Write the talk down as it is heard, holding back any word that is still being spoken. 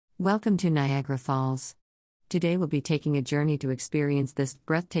Welcome to Niagara Falls. Today we'll be taking a journey to experience this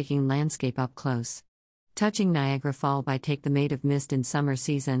breathtaking landscape up close. Touching Niagara Fall by Take the Maid of Mist in summer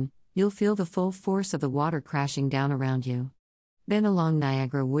season, you'll feel the full force of the water crashing down around you. Then along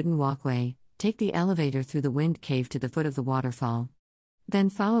Niagara wooden walkway, take the elevator through the wind cave to the foot of the waterfall.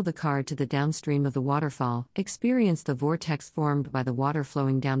 Then follow the car to the downstream of the waterfall, experience the vortex formed by the water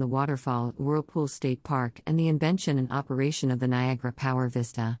flowing down the waterfall at Whirlpool State Park and the invention and operation of the Niagara Power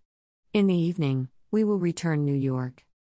Vista. In the evening, we will return New York.